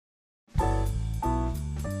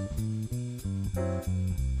Top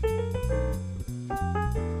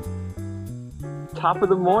of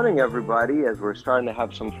the morning, everybody, as we're starting to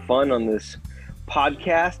have some fun on this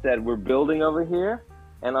podcast that we're building over here.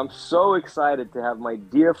 And I'm so excited to have my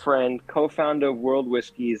dear friend, co-founder of World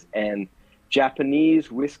Whiskies and Japanese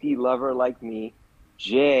whiskey lover like me,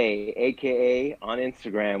 Jay, aka on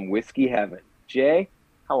Instagram, Whiskey Heaven. Jay,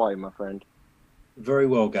 how are you, my friend? Very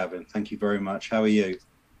well, Gavin. Thank you very much. How are you?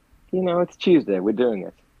 You know, it's Tuesday. We're doing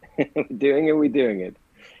it. We're doing it.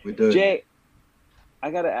 We're doing Jay, it.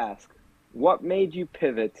 I got to ask, what made you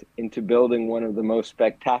pivot into building one of the most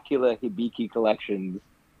spectacular Hibiki collections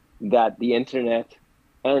that the internet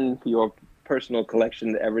and your personal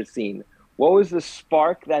collection ever seen? What was the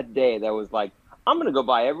spark that day that was like, I'm going to go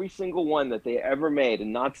buy every single one that they ever made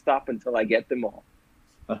and not stop until I get them all?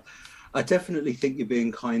 I definitely think you're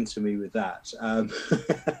being kind to me with that.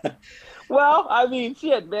 Well, I mean,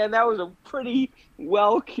 shit, man, that was a pretty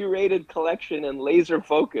well-curated collection and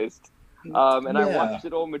laser-focused. And I watched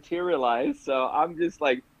it all materialize. So I'm just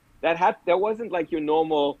like, that wasn't like your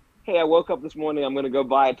normal, hey, I woke up this morning, I'm going to go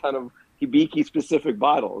buy a ton of Hibiki-specific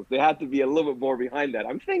bottles. There had to be a little bit more behind that.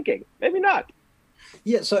 I'm thinking, maybe not.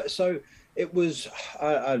 Yeah, so it was,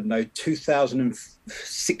 I don't know,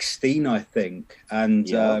 2016, I think. And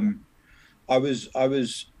I was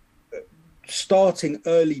starting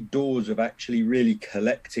early doors of actually really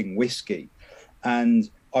collecting whiskey. And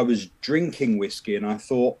I was drinking whiskey and I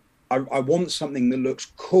thought, I want something that looks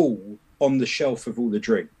cool on the shelf of all the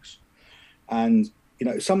drinks. And, you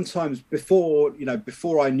know, sometimes before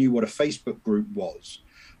I knew what a Facebook group was,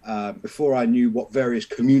 before I knew what various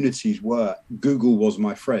communities were, Google was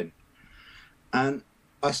my friend. And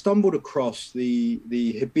I stumbled across the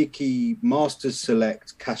Hibiki Masters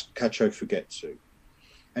Select Cacho Fugetsu.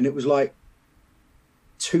 And it was like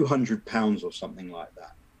 £200 or something like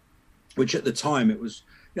that, which at the time it was,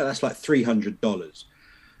 that's like $300.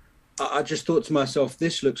 I just thought to myself,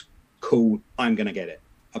 this looks cool, I'm going to get it.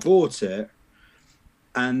 I bought it.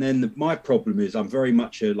 And then my problem is I'm very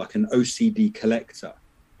much like an OCD collector.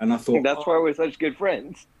 And I thought... That's why we're such good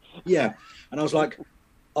friends. Yeah. And I was like,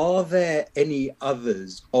 are there any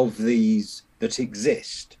others of these that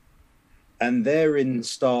exist? And therein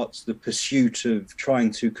starts the pursuit of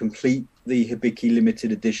trying to complete the Hibiki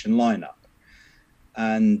limited edition lineup.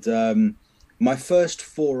 And my first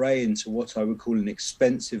foray into what I would call an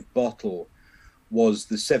expensive bottle was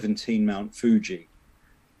the 17 Mount Fuji.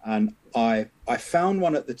 And I found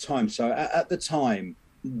one at the time. So at the time,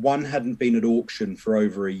 one hadn't been at auction for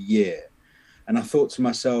over a year. And I thought to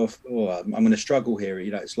myself, I'm going to struggle here.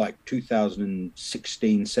 It's like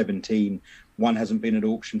 2016, 17. One hasn't been at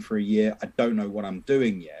auction for a year. I don't know what I'm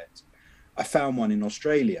doing yet. I found one in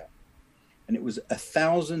Australia. And it was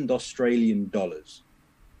 1,000 Australian dollars,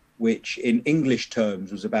 which in English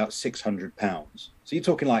terms was about £600. So you're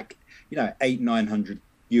talking like, $800-900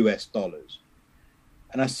 US.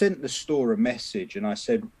 And I sent the store a message and I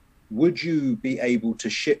said, would you be able to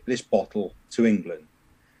ship this bottle to England?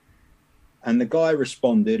 And the guy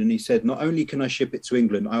responded and he said, not only can I ship it to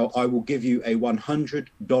England, I will give you a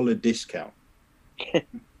 $100 discount.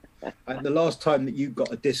 And the last time that you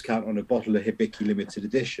got a discount on a bottle of Hibiki limited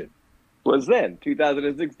edition was then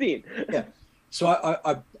 2016. Yeah. So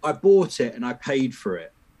I bought it and I paid for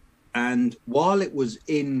it. And while it was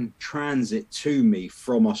in transit to me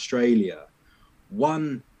from Australia,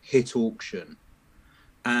 one hit auction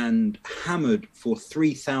and hammered for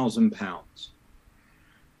 £3,000.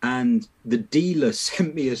 And the dealer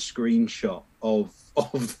sent me a screenshot of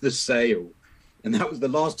the sale. And that was the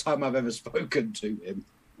last time I've ever spoken to him.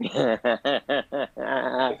 Jay,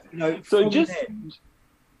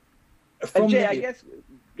 I guess,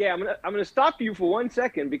 I'm gonna stop you for 1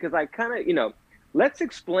 second because I kind of, let's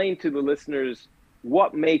explain to the listeners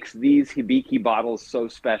what makes these Hibiki bottles so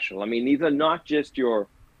special. I mean, these are not just your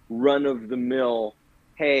run-of-the-mill,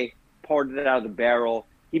 hey, poured it out of the barrel.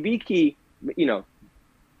 Hibiki,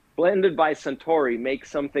 blended by Suntory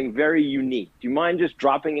makes something very unique. Do you mind just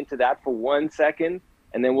dropping into that for 1 second,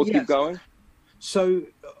 and then we'll keep going? So,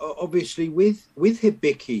 obviously, with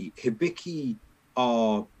Hibiki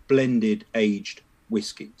are blended aged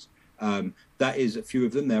whiskies. That is a few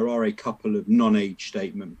of them. There are a couple of non-age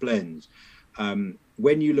statement blends.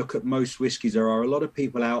 When you look at most whiskies, there are a lot of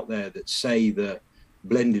people out there that say that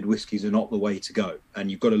blended whiskies are not the way to go.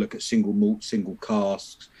 And you've got to look at single malt, single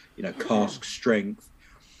casks, cask strength.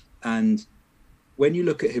 And when you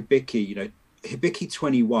look at Hibiki, Hibiki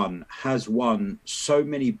 21 has won so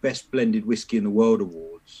many best blended whiskey in the world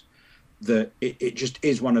awards that it just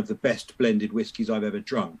is one of the best blended whiskies I've ever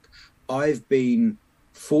drunk. I've been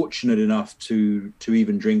fortunate enough to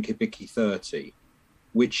even drink Hibiki 30,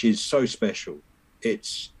 which is so special.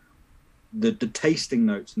 It's the tasting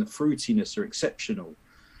notes and the fruitiness are exceptional.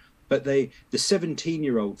 But the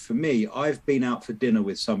 17-year-old, for me, I've been out for dinner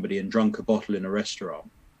with somebody and drunk a bottle in a restaurant.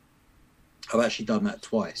 I've actually done that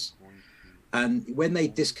twice. And when they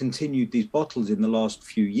discontinued these bottles in the last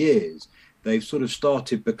few years, they've sort of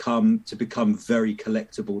started to become very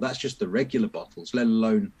collectible. That's just the regular bottles, let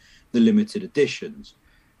alone the limited editions.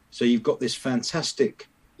 So you've got this fantastic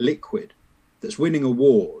liquid that's winning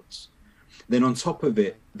awards. Then on top of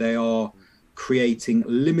it, they are creating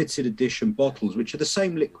limited edition bottles, which are the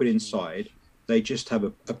same liquid inside. They just have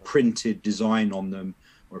a printed design on them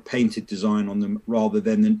or a painted design on them rather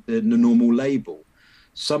than the normal label.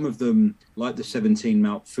 Some of them, like the 17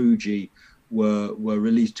 Mount Fuji, were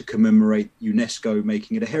released to commemorate UNESCO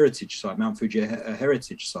making it a heritage site, Mount Fuji a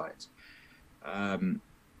heritage site. And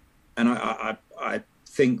I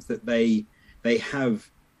think that they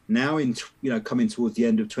have now, coming towards the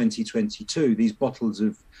end of 2022, these bottles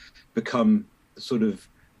have become sort of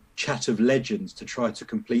chat of legends to try to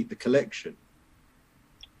complete the collection.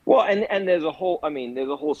 Well, and there's a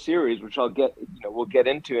whole series which we'll get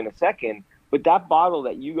into in a second. But that bottle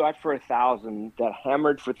that you got for $1,000, that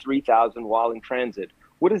hammered for $3,000 while in transit,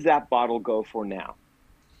 what does that bottle go for now?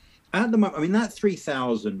 At the moment, I mean, that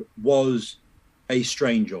 $3,000 was a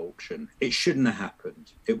strange auction. It shouldn't have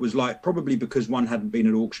happened. It was like probably because one hadn't been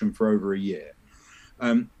at auction for over a year.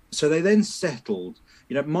 So they then settled.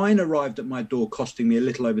 Mine arrived at my door costing me a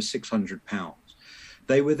little over £600.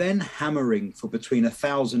 They were then hammering for between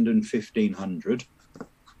 $1,000 and $1,500.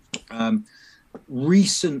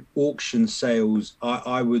 Recent auction sales,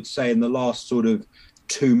 I would say, in the last sort of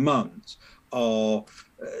 2 months are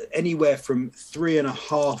anywhere from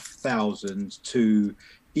 £3,500 to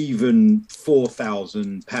even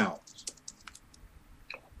 £4,000.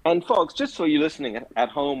 And folks, just so you're listening at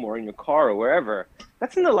home or in your car or wherever,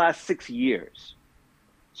 that's in the last 6 years.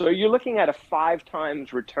 So you're looking at a 5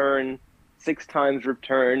 times return, 6 times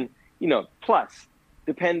return, plus,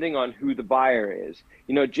 depending on who the buyer is.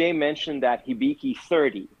 Jay mentioned that Hibiki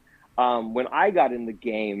 30. When I got in the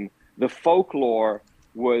game, the folklore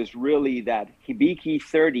was really that Hibiki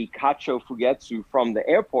 30 Kacho Fugetsu from the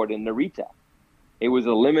airport in Narita. It was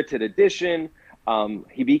a limited edition.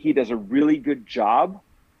 Hibiki does a really good job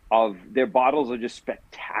of, their bottles are just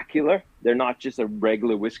spectacular. They're not just a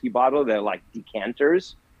regular whiskey bottle. They're like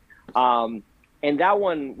decanters. And that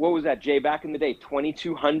one, what was that, Jay, back in the day,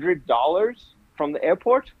 $2,200 from the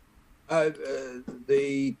airport?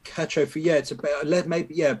 The Cacho for it's about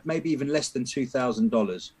maybe even less than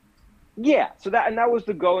 $2,000. Yeah, so that was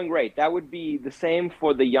the going rate. That would be the same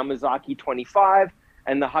for the Yamazaki 25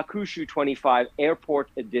 and the Hakushu 25 airport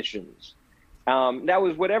editions. That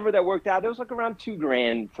was whatever that worked out. It was like around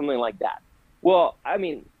 $2,000, something like that. Well, I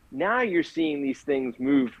mean, now you're seeing these things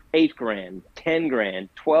move $8,000, $10,000,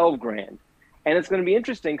 $12,000, and it's going to be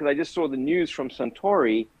interesting because I just saw the news from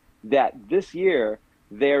Suntory that this year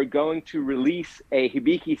they're going to release a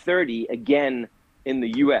Hibiki 30 again in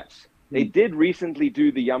the US. They did recently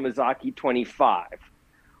do the Yamazaki 25.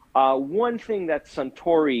 One thing that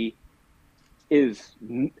Suntory is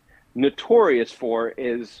notorious for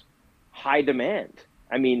is high demand.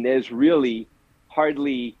 I mean, there's really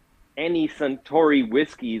hardly any Suntory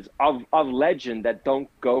whiskeys of legend that don't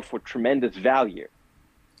go for tremendous value.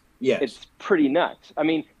 Yes. It's pretty nuts. I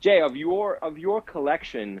mean, Jay, of your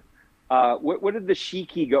collection, what did the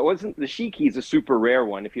Shiki go? Wasn't the Shiki is a super rare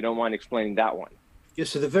one, if you don't mind explaining that one? Yeah,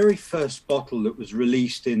 so the very first bottle that was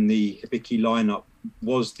released in the Hibiki lineup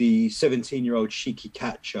was the 17-year-old Shiki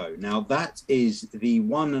Cacho. Now, that is the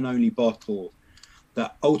one and only bottle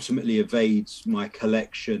that ultimately evades my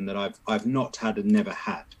collection that I've not had and never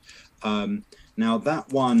had. Now, that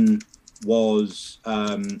one was,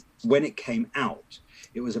 when it came out,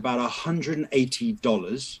 it was about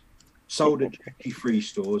 $180, sold at duty-free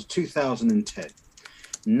stores, 2010.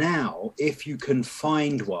 Now, if you can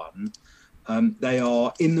find one, they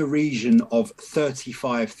are in the region of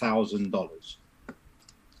 $35,000.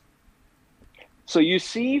 So you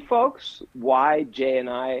see, folks, why Jay and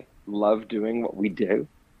I love doing what we do.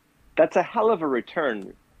 That's a hell of a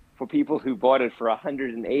return for people who bought it for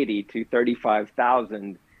 $180 to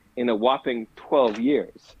 $35,000 in a whopping 12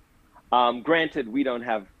 years. Granted, we don't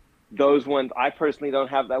have those ones. I personally don't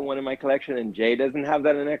have that one in my collection, and Jay doesn't have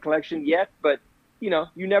that in their collection yet. But you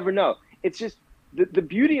never know. It's just the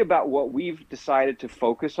beauty about what we've decided to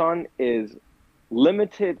focus on is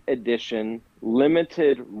limited edition,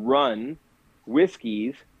 limited run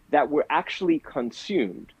whiskeys that were actually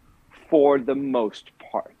consumed for the most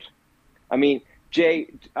part. I mean, Jay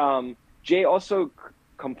also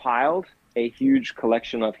compiled a huge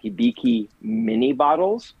collection of Hibiki mini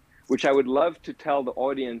bottles, which I would love to tell the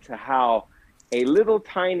audience how a little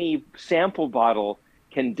tiny sample bottle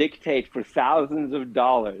can dictate for thousands of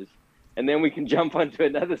dollars. And then we can jump onto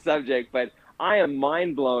another subject, but I am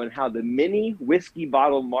mind blown how the mini whiskey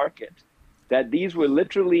bottle market, that these were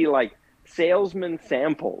literally like salesman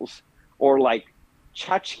samples or like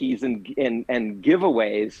tchotchkes and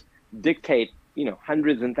giveaways dictate,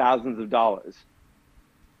 hundreds and thousands of dollars.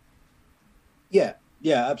 Yeah,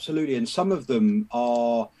 absolutely. And some of them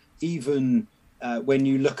are even when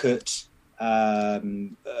you look at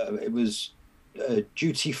it was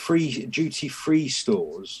duty free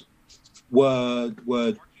stores were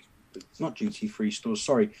not duty free stores.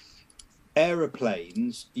 Sorry,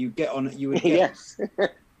 aeroplanes. You would get yes.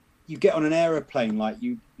 You get on an aeroplane, like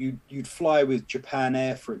you'd fly with Japan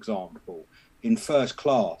Air, for example, in first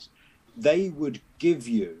class. They would give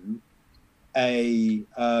you a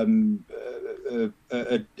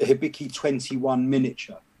Hibiki 21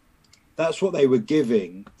 miniature. That's what they were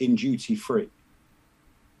giving in duty free.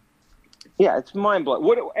 Yeah, it's mind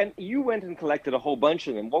blowing. And you went and collected a whole bunch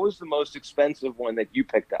of them. What was the most expensive one that you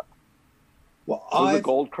picked up? Well, the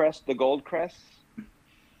Gold Crest. The Gold Crests.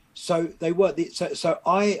 So they were. So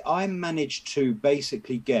I managed to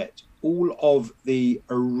basically get all of the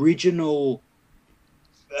original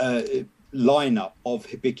lineup of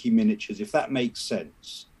Hibiki miniatures, if that makes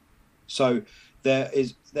sense. So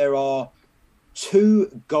there are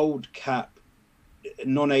 2 gold cap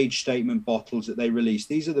non-age statement bottles that they released.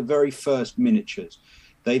 These are the very first miniatures.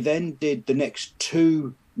 They then did the next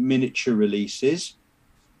 2 miniature releases,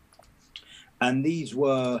 and these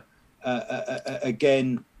were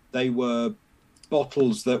again, they were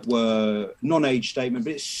bottles that were non-age statement,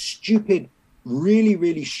 but it's stupid,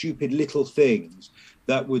 really stupid little things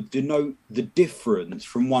that would denote the difference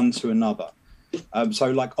from one to another. So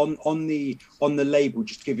like on the label,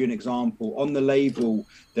 just to give you an example, on the label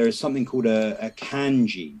there is something called a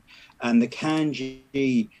kanji, and the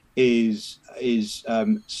kanji is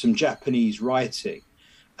some Japanese writing,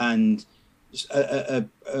 and a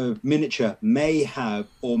miniature may have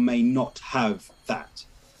or may not have that.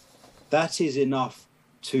 That is enough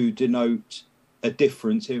to denote a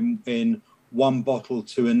difference in one bottle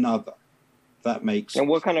to another. That makes sense.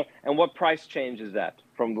 And what price change is that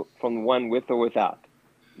from one with or without,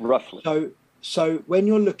 roughly? So when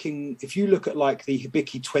you're looking, if you look at like the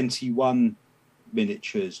Hibiki 21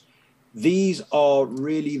 miniatures, these are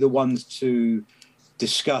really the ones to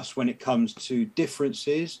discuss when it comes to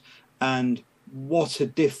differences and what a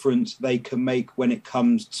difference they can make when it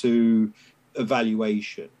comes to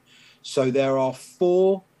evaluation. So there are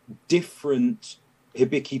 4 different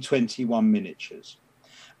Hibiki 21 miniatures,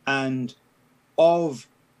 and of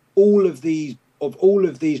all of these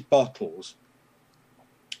bottles,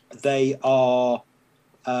 they are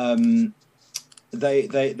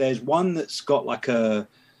there's one that's got like a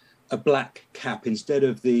black cap instead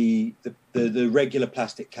of the regular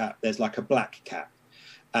plastic cap. There's like a black cap,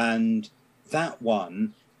 and that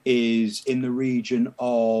one is in the region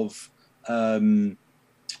of I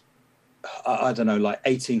don't know, like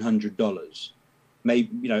 $1,800, maybe,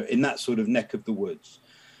 in that sort of neck of the woods.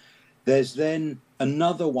 There's then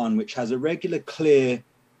another one which has a regular clear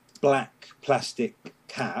black plastic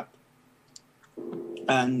cap,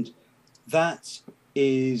 and that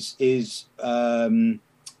is I'm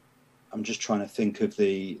just trying to think of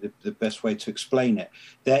the best way to explain it.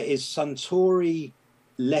 There is Suntory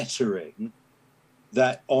lettering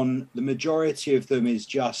that on the majority of them is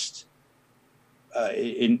just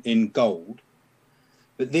in gold,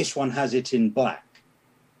 but this one has it in black.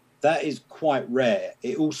 That is quite rare.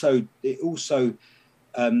 It also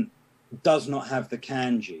does not have the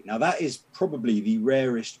kanji. Now that is probably the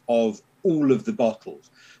rarest of all of the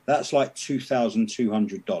bottles. That's like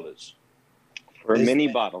 $2,200 for a mini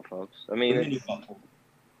bottle, folks. I mean, a mini bottle.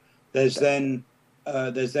 There's then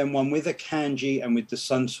one with a kanji and with the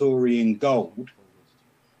Suntory in gold,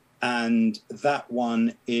 and that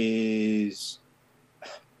one is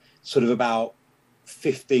sort of about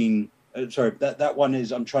 15. Sorry, that one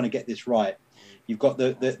is, I'm trying to get this right. You've got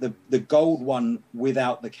the gold one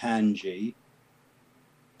without the kanji,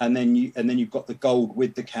 and then you've got the gold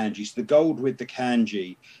with the kanji. So the gold with the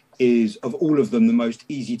kanji is, of all of them, the most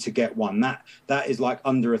easy to get one. That is like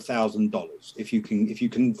under $1,000 if you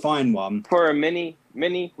can find one for a mini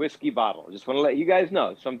whiskey bottle. Just want to let you guys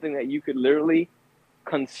know, something that you could literally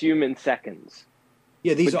consume in seconds.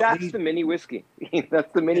 Yeah, that's the mini whiskey.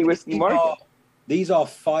 That's the mini whiskey market. These are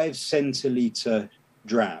 5 centiliter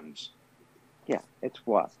drams. Yeah, it's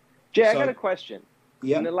what? Jay, I got a question.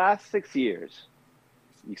 Yeah. In the last 6 years,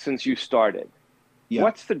 since you started, Yeah.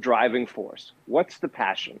 What's the driving force? What's the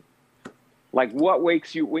passion? Like, what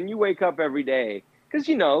wakes you when you wake up every day? Because,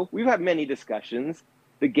 you know, we've had many discussions.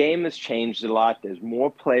 The game has changed a lot. There's more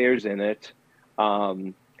players in it.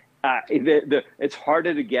 It's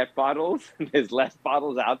harder to get bottles. There's less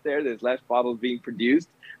bottles out there. There's less bottles being produced.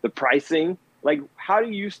 The pricing, like, how do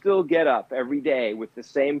you still get up every day with the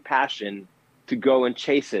same passion to go and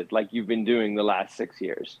chase it like you've been doing the last 6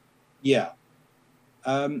 years? Yeah.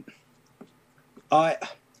 I'm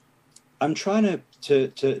trying to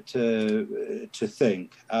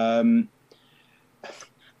think. And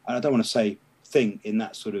I don't want to say think in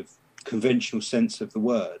that sort of conventional sense of the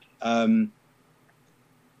word.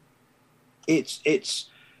 It's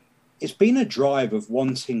been a drive of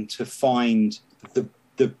wanting to find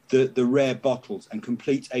the rare bottles and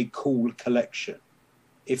complete a cool collection,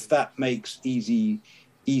 if that makes easy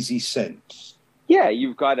sense. Yeah,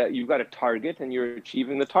 you've got a target, and you're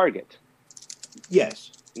achieving the target.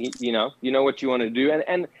 Yes. You know what you want to do,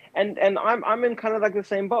 and I'm in kind of like the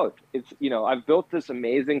same boat. It's, you know, I've built this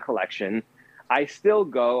amazing collection. I still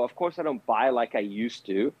go. Of course, I don't buy like I used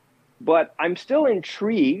to, but I'm still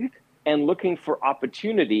intrigued and looking for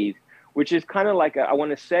opportunities, which is kind of like I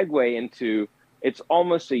want to segue into. It's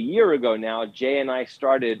almost a year ago now. Jay and I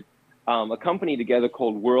started a company together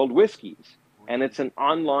called World Whiskies, and it's an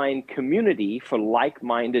online community for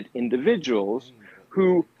like-minded individuals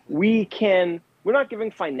who we're not giving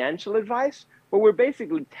financial advice, but we're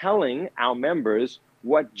basically telling our members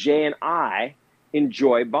what Jay and I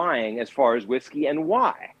enjoy buying as far as whiskey and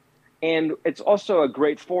why. And it's also a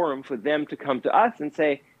great forum for them to come to us and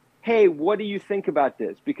say, hey, what do you think about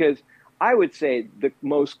this? Because I would say the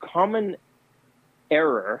most common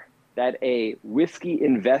error that a whiskey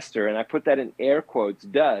investor, and I put that in air quotes,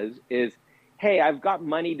 does is, hey, I've got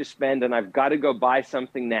money to spend and I've got to go buy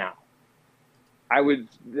something now. I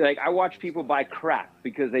watch people buy crap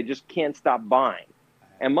because they just can't stop buying.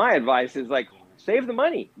 And my advice is like, save the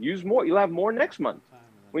money, use more. You'll have more next month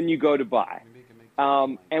when you go to buy.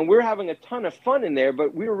 And we're having a ton of fun in there,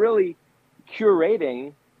 but we're really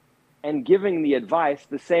curating and giving the advice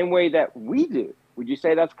the same way that we do. Would you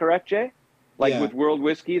say that's correct, Jay? Like with World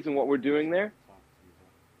Whiskies and what we're doing there?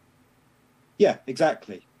 Yeah,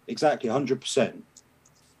 exactly. 100%.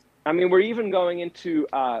 I mean, we're even going into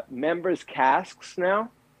members' casks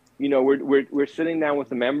now. You know, we're sitting down with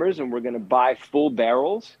the members and we're going to buy full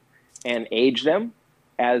barrels and age them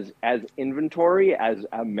as inventory, as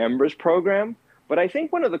a members program. But I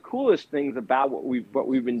think one of the coolest things about what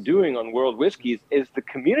we've been doing on World Whiskies is the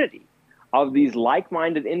community of these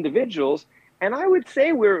like-minded individuals. And I would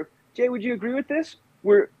say Jay, would you agree with this?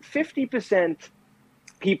 We're 50%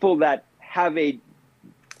 people that have a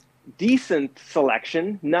decent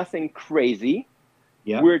selection, nothing crazy.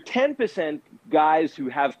 Yeah. We're 10% guys who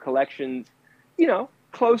have collections, you know,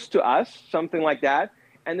 close to us, something like that.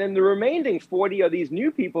 And then the remaining 40 are these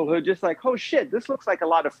new people who are just like, oh shit, this looks like a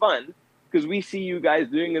lot of fun because we see you guys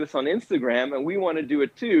doing this on Instagram and we want to do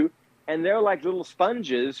it too. And they're like little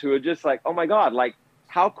sponges who are just like, oh my God, like,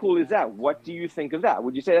 how cool is that? What do you think of that?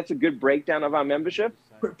 Would you say that's a good breakdown of our membership?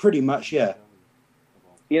 Pretty much, yeah.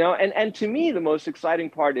 You know, and to me, the most exciting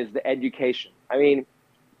part is the education. I mean,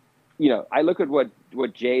 you know, I look at what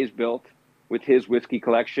Jay's built with his whiskey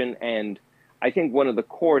collection, and I think one of the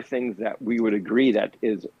core things that we would agree that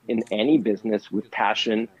is in any business with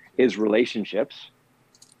passion is relationships.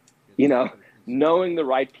 You know, knowing the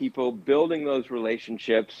right people, building those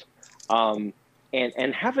relationships, and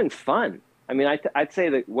having fun. I mean, I'd say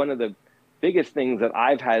that one of the biggest things that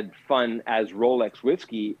I've had fun as Rolex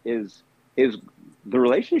Whiskey is the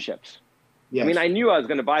relationships. Yes. I mean, I knew I was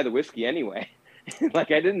going to buy the whiskey anyway.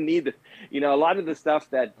 Like I didn't need a lot of the stuff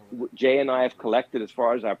that Jay and I have collected as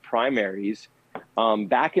far as our primaries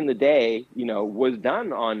back in the day, you know, was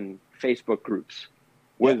done on Facebook groups,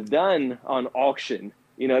 was done on auction.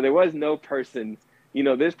 You know, there was no person, you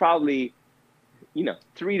know, there's probably, you know,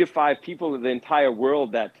 3 to 5 people in the entire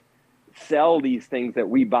world that sell these things that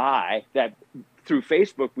we buy that through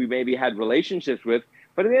Facebook we maybe had relationships with.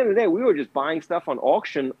 But at the end of the day, we were just buying stuff on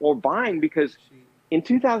auction or buying because in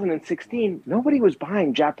 2016, nobody was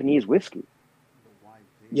buying Japanese whiskey.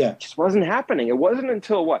 Yeah. It just wasn't happening. It wasn't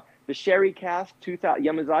until the Sherry Cask,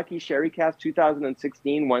 Yamazaki Sherry Cask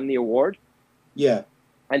 2016 won the award. Yeah.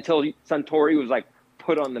 Until Suntory was like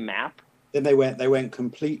put on the map. Then they went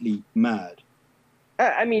completely mad.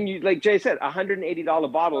 I mean, like Jay said,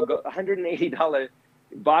 $180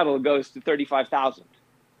 bottle goes to $35,000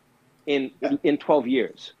 in 12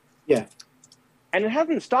 years. Yeah. And it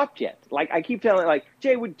hasn't stopped yet. Like I keep telling, like,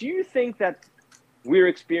 Jay, do you think that we're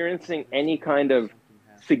experiencing any kind of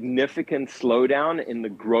significant slowdown in the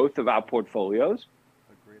growth of our portfolios?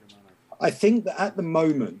 I think that at the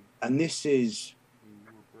moment, and this is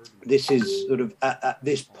sort of at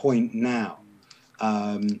this point now,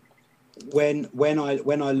 when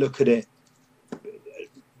I look at it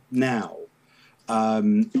now,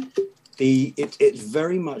 it's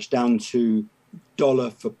very much down to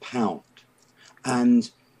dollar for pound,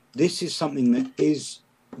 and this is something that is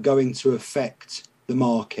going to affect the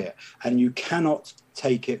market, and you cannot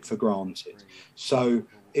take it for granted. So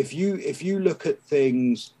if you look at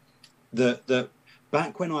things that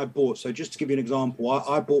back when I bought, so just to give you an example,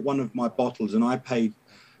 I bought one of my bottles and I paid,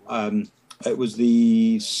 it was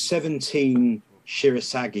the 17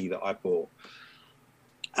 Shirasagi that I bought.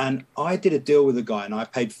 And I did a deal with a guy and I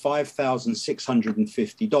paid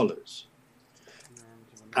 $5,650.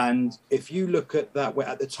 And if you look at that,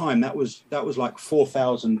 at the time, that was like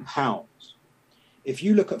 £4,000. If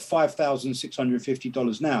you look at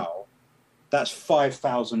 $5,650 now, that's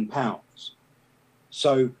 £5,000.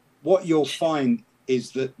 So what you'll find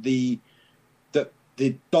is that the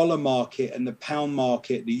dollar market and the pound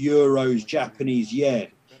market, the euros, Japanese yen,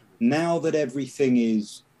 now that everything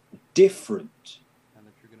is different,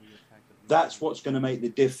 that's what's going to make the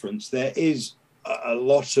difference. There is a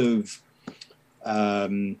lot of well,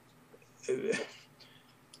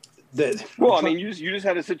 I mean, you just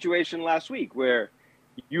had a situation last week where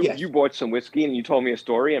you bought some whiskey and you told me a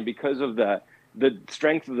story, and because of the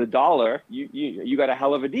strength of the dollar, you got a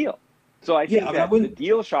hell of a deal. So I think the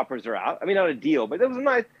deal shoppers are out. I mean, not a deal, but it was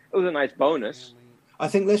a nice bonus. I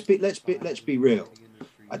think let's be real.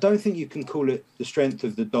 I don't think you can call it the strength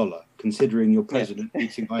of the dollar, considering your president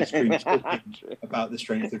eating ice cream talking about the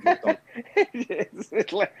strength of your dollar.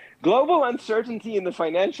 It's like global uncertainty in the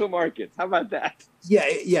financial markets. How about that?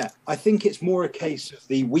 Yeah. I think it's more a case of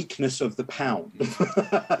the weakness of the pound.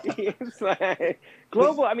 It's like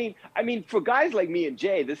global. I mean, for guys like me and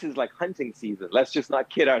Jay, this is like hunting season. Let's just not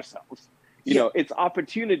kid ourselves. You know, it's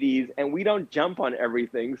opportunities, and we don't jump on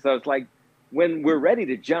everything. So it's like, when we're ready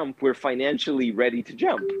to jump, we're financially ready to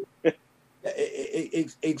jump.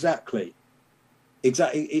 Exactly,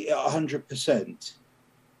 100%.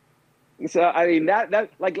 So I mean that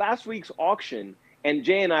like last week's auction, and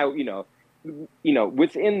Jay and I,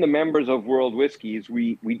 within the members of World Whiskies,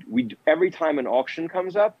 we every time an auction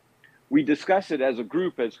comes up, we discuss it as a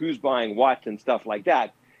group as who's buying what and stuff like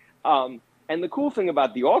that. And the cool thing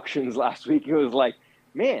about the auctions last week, it was like,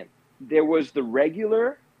 man, there was the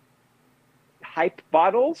regular hype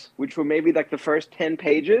bottles, which were maybe like the first 10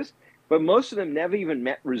 pages, but most of them never even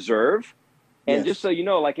met reserve. And just so you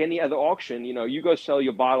know, like any other auction, you go sell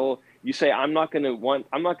your bottle, you say, I'm not going to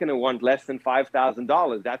want less than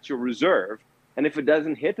 $5,000. That's your reserve. And if it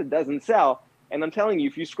doesn't hit, it doesn't sell. And I'm telling you,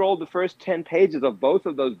 if you scroll the first 10 pages of both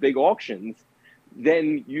of those big auctions,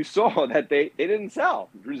 then you saw that they didn't sell.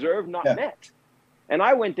 Reserve not met. And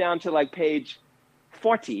I went down to like page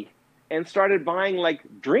 40 and started buying like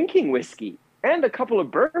drinking whiskey and a couple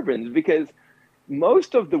of bourbons, because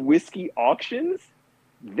most of the whiskey auctions,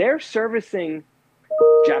 they're servicing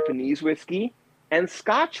Japanese whiskey and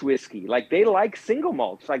Scotch whiskey. Like they like single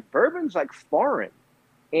malts, like bourbon's like foreign.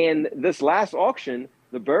 And this last auction,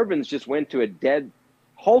 the bourbons just went to a dead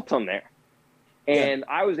halt on there. And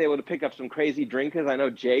I was able to pick up some crazy drinkers. I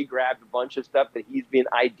know Jay grabbed a bunch of stuff that he's been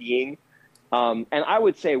IDing. And I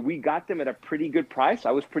would say we got them at a pretty good price.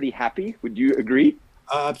 I was pretty happy. Would you agree?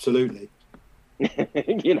 Absolutely.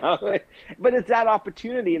 But it's that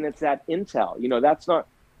opportunity and it's that intel. That's not,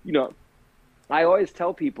 I always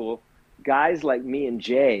tell people, guys like me and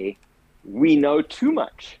Jay, we know too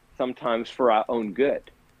much sometimes for our own good.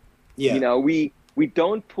 Yeah. We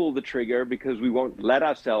don't pull the trigger because we won't let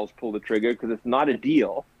ourselves pull the trigger because it's not a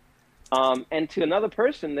deal. And to another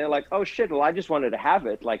person, they're like, oh shit, well, I just wanted to have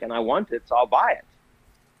it, and I want it, so I'll buy it.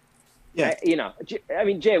 Yeah. I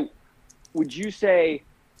mean, Jay, would you say,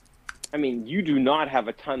 you do not have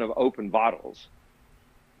a ton of open bottles.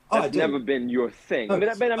 That's never been your thing. No,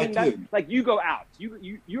 that's, like you go out.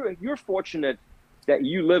 You're fortunate that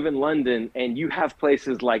you live in London and you have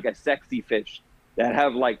places like a Sexy Fish that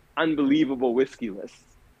have like unbelievable whiskey lists.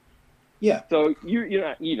 Yeah. So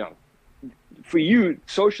for you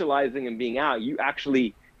socializing and being out, you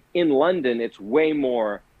actually in London, it's way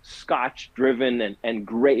more Scotch driven and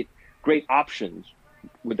great options.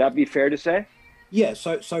 Would that be fair to say? Yeah.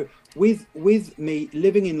 So with me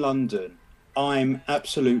living in London, I'm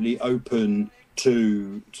absolutely open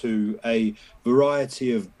to a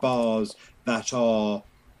variety of bars that are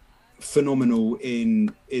phenomenal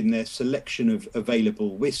in their selection of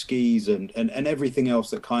available whiskies and everything else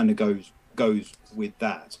that kind of goes with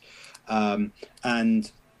that. And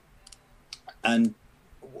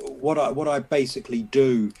what I basically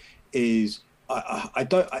do is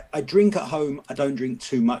I drink at home. I don't drink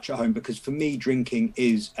too much at home because for me, drinking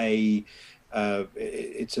is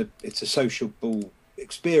it's a sociable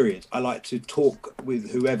experience. I like to talk with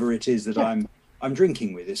whoever it is that I'm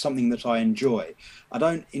drinking with. It's something that I enjoy. I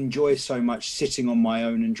don't enjoy so much sitting on my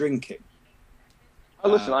own and drinking. Oh,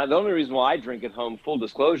 listen, the only reason why I drink at home, full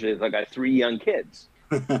disclosure, is I got 3 young kids.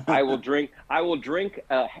 I will drink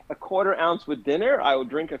a quarter ounce with dinner. I will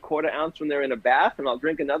drink a quarter ounce when they're in a bath, and I'll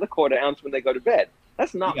drink another quarter ounce when they go to bed.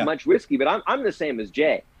 That's not much whiskey, but I'm the same as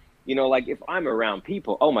Jay. You know, like if I'm around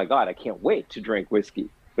people, oh my God, I can't wait to drink whiskey.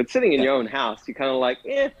 But sitting in your own house, you're kind of like,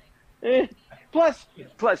 Plus,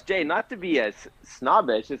 Jay, not to be as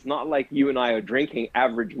snobbish, it's not like you and I are drinking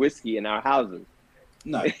average whiskey in our houses.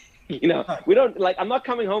 No. You know, we don't like, I'm not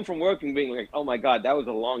coming home from work and being like, oh my God, that was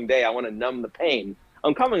a long day. I want to numb the pain.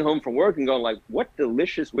 I'm coming home from work and going like, what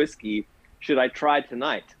delicious whiskey should I try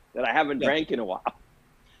tonight that I haven't drank in a while?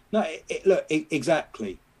 No, look,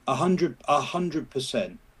 exactly.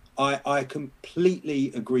 100%. I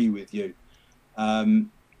completely agree with you. And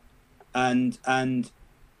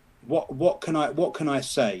what can I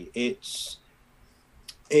say? It's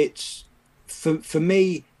for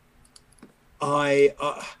me. I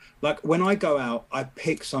like when I go out, I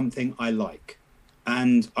pick something I like,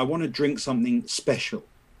 and I want to drink something special.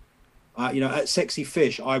 You know, at Sexy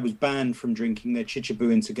Fish, I was banned from drinking their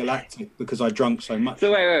Chichabu Intergalactic because I drank so much.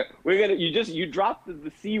 So wait, you dropped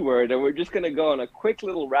the C word, and we're just gonna go on a quick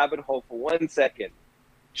little rabbit hole for 1 second.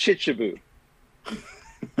 Chichabu.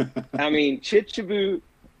 I mean, Chichabu.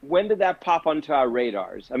 When did that pop onto our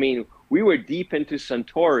radars? I mean, we were deep into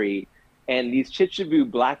Suntory, and these Chichabu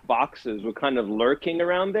black boxes were kind of lurking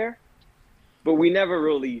around there, but we never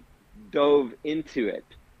really dove into it.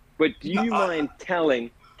 But do you mind telling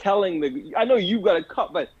the, I know you've got a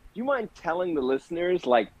cup, but do you mind telling the listeners,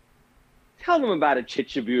 like, tell them about a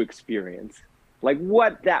Chichabu experience, like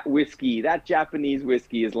what that whiskey, that Japanese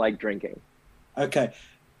whiskey is like drinking? Okay.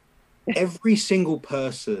 Every single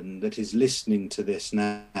person that is listening to this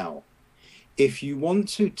now, if you want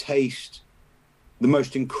to taste the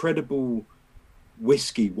most incredible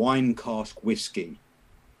whiskey, wine cask whiskey,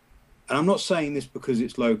 and I'm not saying this because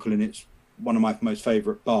it's local and it's one of my most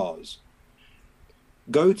favorite bars,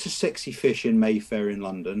 go to Sexy Fish in Mayfair in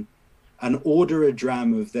London and order a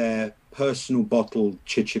dram of their personal bottled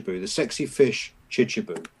Chichabu, the Sexy Fish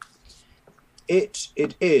Chichabu.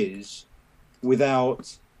 It is,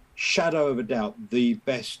 without shadow of a doubt, the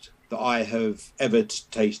best that I have ever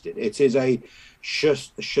tasted. It is a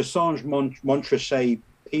Chassange Montrachet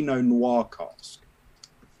Pinot Noir cask,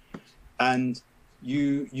 and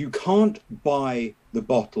you can't buy the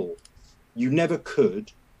bottle. You never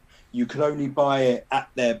could. You could only buy it at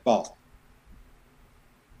their bar.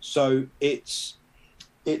 So it's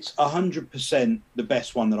 100% the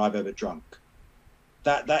best one that I've ever drunk.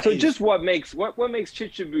 That so is... just what makes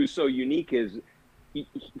Chichabu so unique is,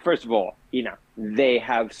 first of all, you know, they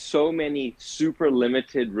have so many super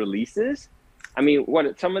limited releases. I mean,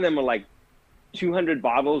 some of them are like 200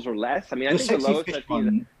 bottles or less. I mean, I think the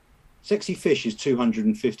lowest Sexy Fish is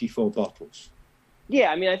 254 bottles. Yeah,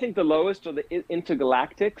 I mean, I think the lowest are the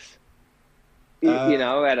Intergalactics. You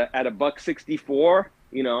know, at a $1.64.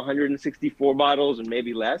 You know, 164 bottles and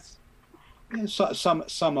maybe less. Yeah,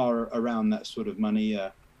 some are around that sort of money.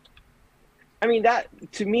 Yeah. I mean, that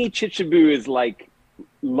to me, Chichabu is like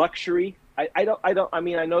luxury. I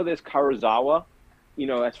mean, I know there's Kurosawa, you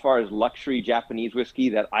know, as far as luxury Japanese whiskey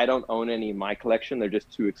that I don't own any in my collection. They're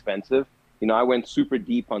just too expensive. You know, I went super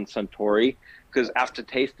deep on Suntory because after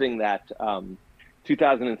tasting that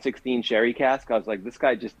 2016 sherry cask, I was like, this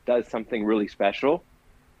guy just does something really special.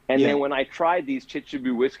 And then when I tried these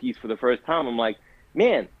Chichabu whiskeys for the first time, I'm like,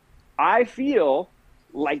 man, I feel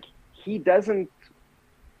like he doesn't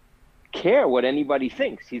care what anybody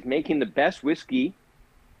thinks. He's making the best whiskey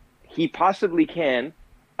he possibly can,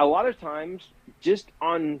 a lot of times just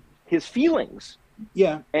on his feelings.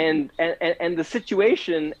 Yeah. And the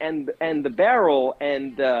situation and the barrel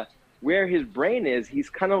and where his brain is. He's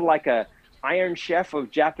kind of like a Iron Chef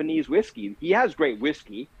of Japanese whiskey. He has great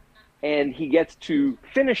whiskey, and he gets to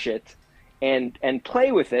finish it and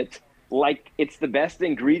play with it like it's the best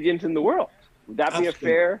ingredient in the world. Would that be a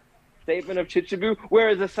fair statement of Chichabu?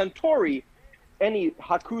 Whereas a Suntory, any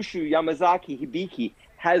Hakushu, Yamazaki, Hibiki,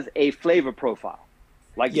 has a flavor profile.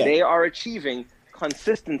 Like they are achieving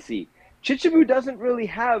consistency. Chichabu doesn't really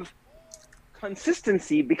have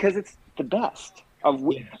consistency because it's the best of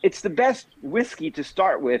it's the best whiskey to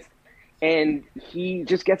start with, and he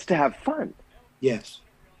just gets to have fun. Yes.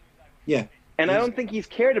 Yeah. And I don't think he's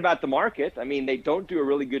cared about the market. I mean, they don't do a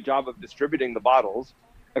really good job of distributing the bottles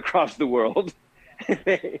across the world.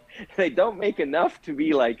 they don't make enough to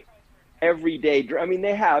be like everyday. I mean,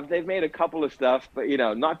 they've made a couple of stuff, but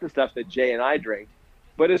not the stuff that Jay and I drink.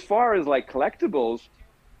 But as far as like collectibles,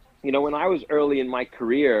 when I was early in my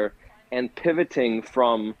career and pivoting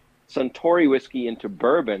from Suntory whiskey into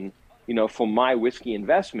bourbon, for my whiskey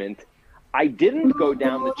investment, I didn't go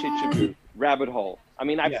down the Chichabu rabbit hole. I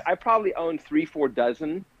mean, I probably owned 3-4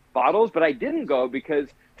 dozen bottles, but I didn't go because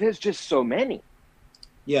there's just so many.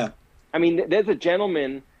 Yeah. I mean, there's a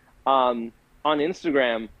gentleman on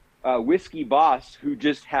Instagram, Whiskey Boss, who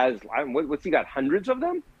just has, what's he got, hundreds of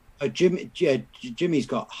them? Jimmy's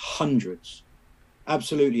got hundreds.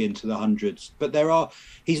 Absolutely into the hundreds. But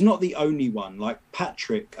he's not the only one. Like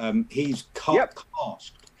Patrick, he's casked.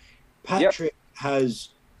 Patrick has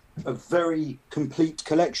a very complete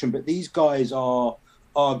collection, but these guys are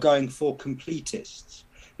going for completists.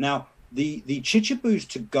 Now, the Chichabus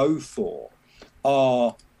to go for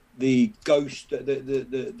are the ghost,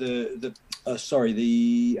 the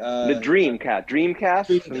Dream Cask, and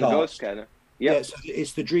the Ghost Cask. Yep. Yeah, so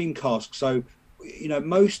it's the Dream Cask. So,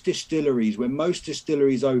 most distilleries, when most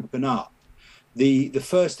distilleries open up, the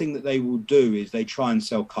first thing that they will do is they try and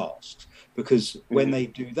sell casks, because when they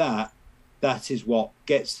do that, that is what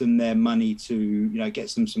gets them their money to,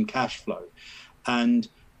 gets them some cash flow. And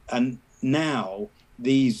now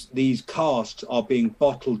these casks are being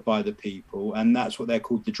bottled by the people, and that's what they're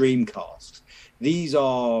called, the Dream Casks. These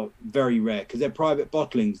are very rare because they're private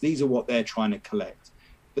bottlings. These are what they're trying to collect.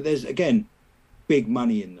 But there's, again, big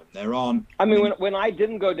money in them. There aren't. I mean, when I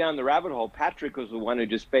didn't go down the rabbit hole, Patrick was the one who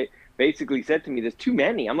just basically said to me, "There's too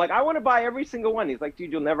many." I'm like, "I want to buy every single one." He's like,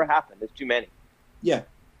 "Dude, you'll never happen. There's too many." Yeah.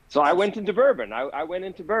 So I went into bourbon. I went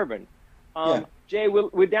into bourbon. Jay,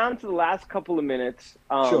 we're down to the last couple of minutes.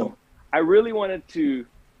 Sure. I really wanted to.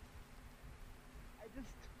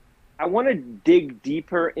 I want to dig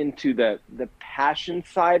deeper into the passion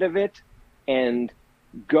side of it, and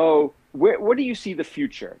go. Where do you see the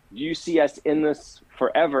future? Do you see us in this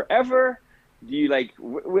forever, ever? Do you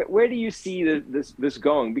where do you see this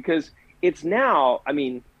going? Because it's now, I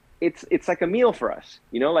mean, it's like a meal for us,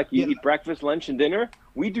 like you eat breakfast, lunch, and dinner.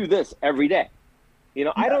 We do this every day.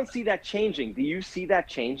 I don't see that changing. Do you see that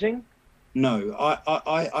changing? No,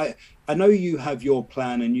 I know you have your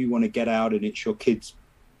plan and you want to get out, and it's your kids'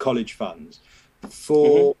 college funds.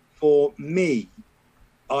 For me,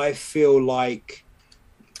 I feel like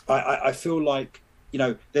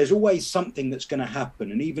there's always something that's going to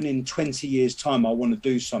happen, and even in 20 years' time, I want to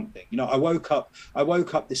do something. I woke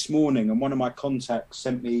up this morning, and one of my contacts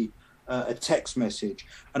sent me a text message,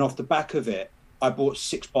 and off the back of it, I bought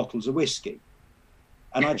 6 bottles of whiskey,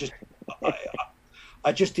 and I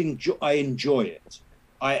just enjoy it.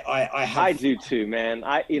 I do too, man.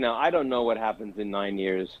 I don't know what happens in 9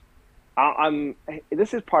 years.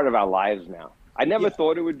 This is part of our lives now. I never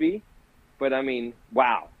thought it would be, but I mean,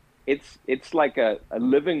 wow. It's like a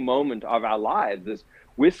living moment of our lives, this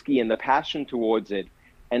whiskey and the passion towards it.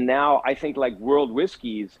 And now I think like World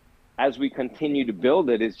Whiskies, as we continue to build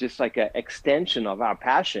it, is just like an extension of our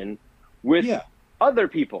passion with other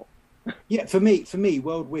people. Yeah, for me,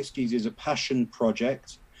 World Whiskies is a passion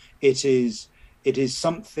project. It is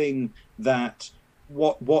something that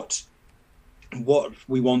what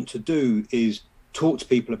we want to do is talk to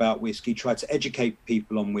people about whiskey, try to educate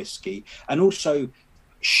people on whiskey, and also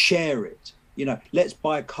share it. Let's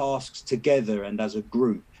buy casks together and as a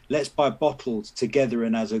group. Let's buy bottles together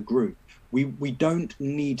and as a group. We don't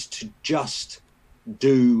need to just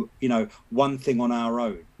do one thing on our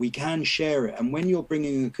own. We can share it. And when you're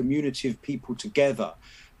bringing a community of people together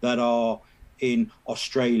that are in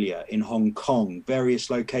Australia, in Hong Kong,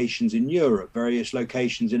 various locations in Europe, various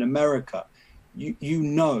locations in America, you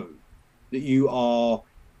know that you are,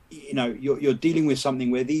 you're dealing with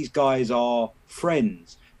something where these guys are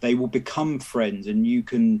friends. They will become friends, and you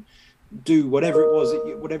can do whatever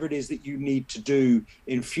it is that you need to do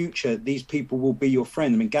in future. These people will be your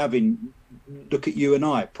friend. I mean, Gavin, look at you and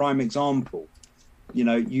I, prime example.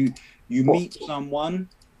 You meet someone,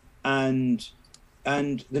 and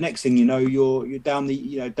the next thing you know, you're down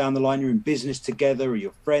the line, you're in business together, or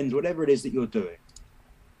you're friends, whatever it is that you're doing.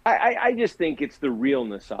 I just think it's the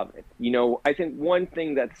realness of it. I think one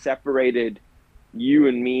thing that separated you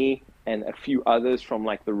and me and a few others from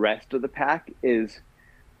like the rest of the pack is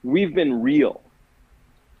we've been real.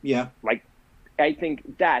 Yeah. Like, I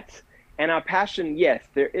think that's, and our passion, yes,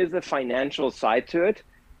 there is a financial side to it,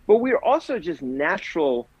 but we're also just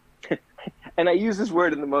natural. And I use this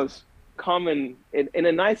word in the most common, in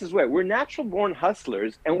the nicest way. We're natural born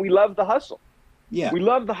hustlers, and we love the hustle. Yeah. We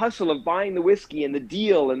love the hustle of buying the whiskey and the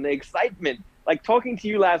deal and the excitement. Like talking to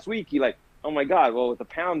you last week, you're like, oh my God, well, the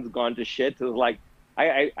pound's gone to shit. It was like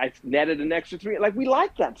I netted an extra 3. Like, we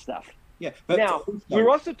like that stuff. Yeah. But now, we're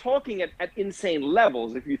also talking at insane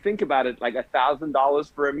levels. If you think about it, like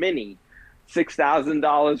 $1,000 for a mini,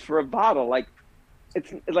 $6,000 for a bottle. Like,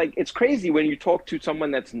 it's crazy when you talk to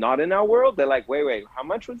someone that's not in our world. They're like, wait, how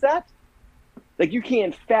much was that? Like, you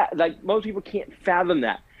can't like, most people can't fathom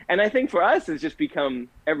that. And I think for us, it's just become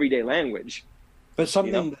everyday language. But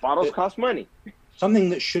something bottles cost money. Something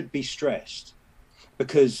that should be stressed,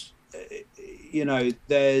 because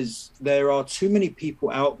there are too many people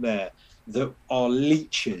out there that are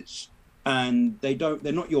leeches, and they're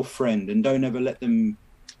not your friend, and don't ever let them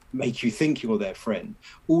make you think you're their friend.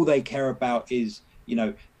 All they care about is,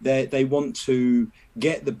 they want to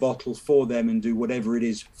get the bottle for them and do whatever it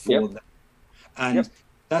is for them. And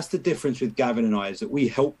that's the difference with Gavin and I, is that we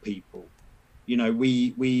help people.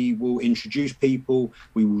 We will introduce people,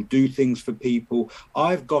 we will do things for people.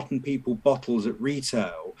 I've gotten people bottles at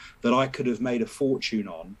retail that I could have made a fortune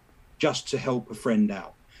on just to help a friend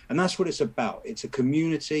out. And that's what it's about. It's a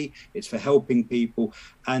community, it's for helping people.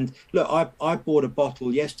 And look, I bought a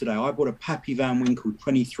bottle yesterday. I bought a Pappy Van Winkle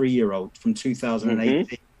 23-year-old from 2018.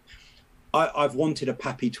 Mm-hmm. I've wanted a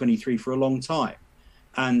Pappy 23 for a long time,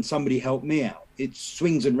 and somebody helped me out. It's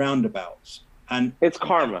swings and roundabouts. And it's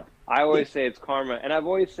karma. I always say it's karma. And I've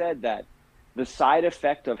always said that the side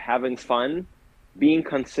effect of having fun, being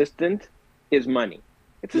consistent, is money.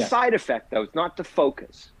 It's a side effect, though. It's not the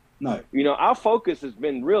focus. No. Our focus has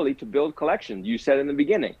been really to build collections. You said in the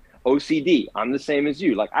beginning, OCD. I'm the same as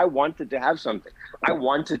you. Like, I wanted to have something. I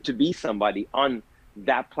wanted to be somebody on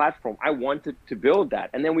that platform. I wanted to build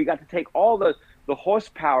that. And then we got to take all the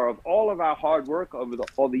horsepower of all of our hard work over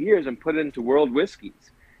all the years and put it into World Whiskies.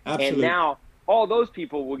 Absolutely. And now all those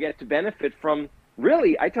people will get to benefit from,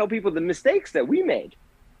 really, I tell people, the mistakes that we made.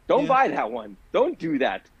 Don't buy that one. Don't do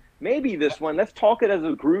that. Maybe this one. Let's talk it as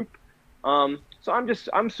a group. So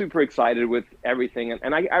I'm super excited with everything.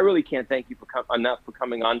 And I really can't thank you enough for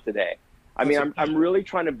coming on today. I mean, I'm really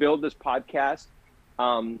trying to build this podcast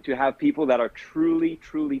to have people that are truly,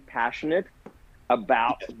 truly passionate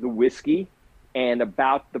about the whiskey and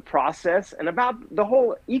about the process and about the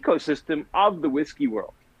whole ecosystem of the whiskey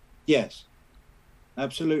world. Yes,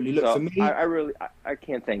 absolutely. Look, for me, I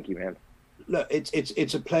can't thank you, man. Look,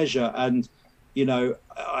 it's a pleasure. And,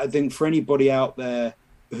 I think for anybody out there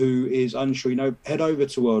who is unsure, head over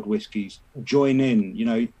to World Whiskies, join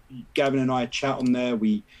in. Gavin and I chat on there.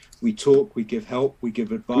 We talk, we give help, we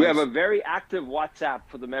give advice. We have a very active WhatsApp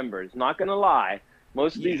for the members. Not going to lie.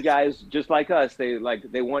 Most of these guys, just like us,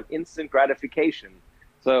 they want instant gratification.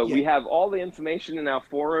 So we have all the information in our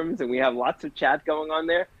forums, and we have lots of chat going on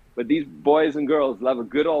there. But these boys and girls love a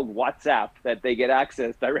good old WhatsApp that they get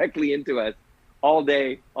access directly into us all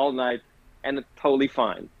day, all night, and it's totally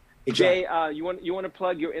fine. Exactly. Jay, you want to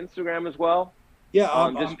plug your Instagram as well? Yeah,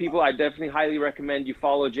 I definitely highly recommend you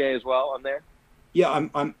follow Jay as well on there. Yeah,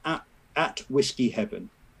 I'm at Whiskey Heaven.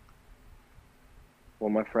 Well,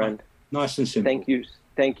 my friend, nice and simple.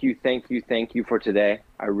 Thank you for today.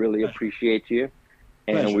 I really appreciate you,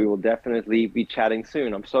 and Pleasure. We will definitely be chatting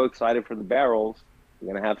soon. I'm so excited for the barrels.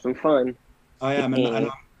 We're gonna have some fun. I am,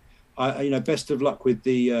 and I best of luck with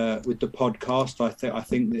the podcast. I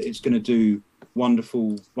think that it's going to do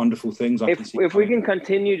wonderful things. If we can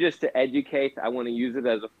continue just to educate, I want to use it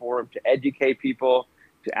as a forum to educate people,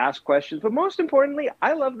 to ask questions. But most importantly,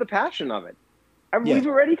 I love the passion of it. We've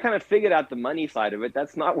already kind of figured out the money side of it.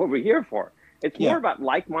 That's not what we're here for. It's more about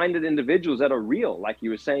like-minded individuals that are real, like you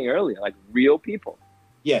were saying earlier, like real people.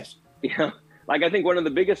 Yes. Like, I think one of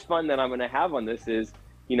the biggest fun that I'm going to have on this is,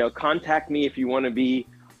 contact me if you want to be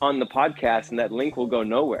on the podcast, and that link will go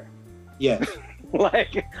nowhere. Yes.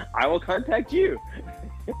 Like, I will contact you.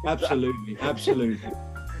 Absolutely.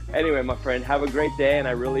 Anyway, my friend, have a great day, and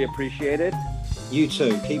I really appreciate it. You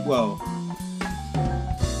too. Keep well.